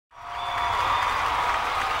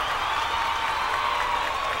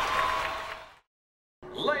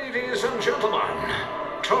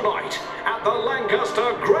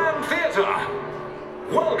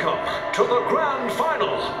to the grand final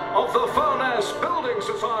of the Furness Building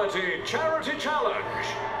Society Charity Challenge.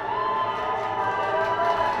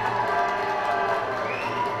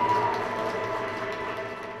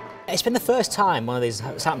 It's been the first time one of these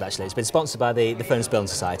has happened actually. It's been sponsored by the Furness Building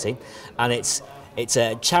Society, and it's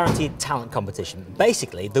a charity talent competition.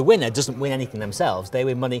 Basically, the winner doesn't win anything themselves, they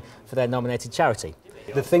win money for their nominated charity.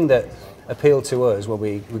 The thing that appealed to us when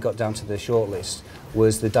we got down to the shortlist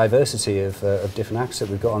was the diversity of different acts that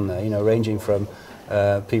we've got on there, you know, ranging from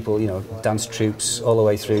people, you know, dance troupes all the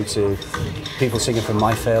way through to people singing from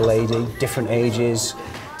My Fair Lady, different ages,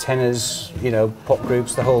 tenors, you know, pop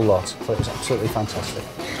groups, the whole lot. So it was absolutely fantastic.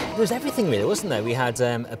 There was everything really, wasn't there? We had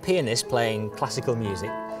a pianist playing classical music,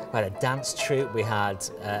 we had a dance troupe, we had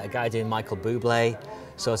a guy doing Michael Bublé,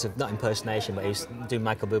 sort of, not impersonation, but he was doing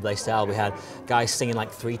Michael Bublé style. We had guys singing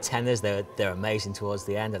like 3 tenors, they're amazing towards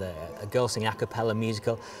the end. A girl singing a cappella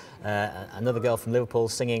musical, another girl from Liverpool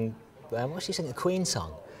singing, what was she singing, a Queen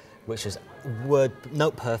song, which was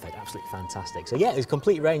note perfect, absolutely fantastic. So yeah, it was a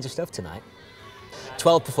complete range of stuff tonight.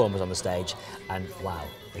 12 performers on the stage, and wow,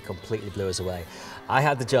 they completely blew us away. I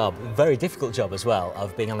had the job, a very difficult job as well,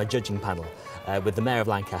 of being on a judging panel with the Mayor of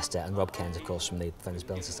Lancaster and Rob Cairns, of course, from the Furness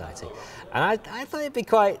Building Society. And I thought it'd be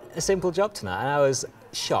quite a simple job tonight, and I was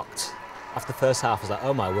shocked. After the first half, I was like,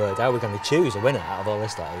 oh my word, how are we going to choose a winner out of all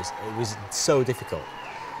this? Like, it was so difficult.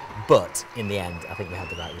 But in the end, I think we had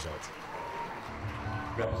the right result.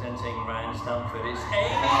 Representing Ryan Stamford, it's Amy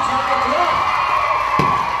Joy.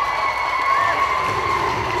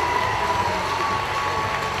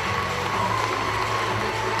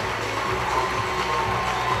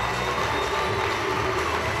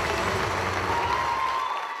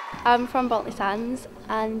 I'm from Boltley Sands,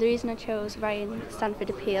 and the reason I chose Ryan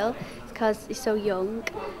Stanford Appeal is because he's so young,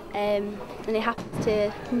 and it happens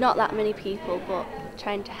to not that many people, but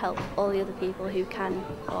trying to help all the other people who can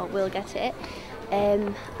or will get it,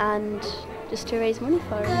 and just to raise money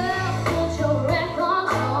for him.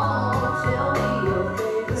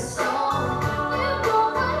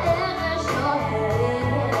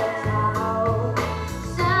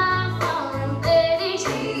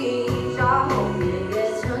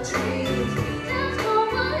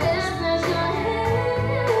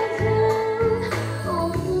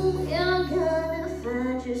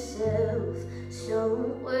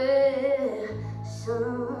 Somewhere,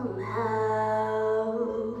 somehow.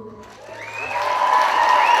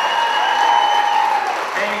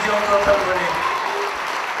 Amy Joy, everybody.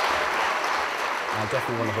 I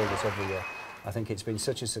definitely want to hold this every year. I think it's been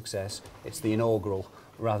such a success. It's the inaugural,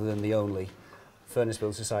 rather than the only, Furness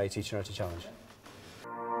Building Society Charity Challenge.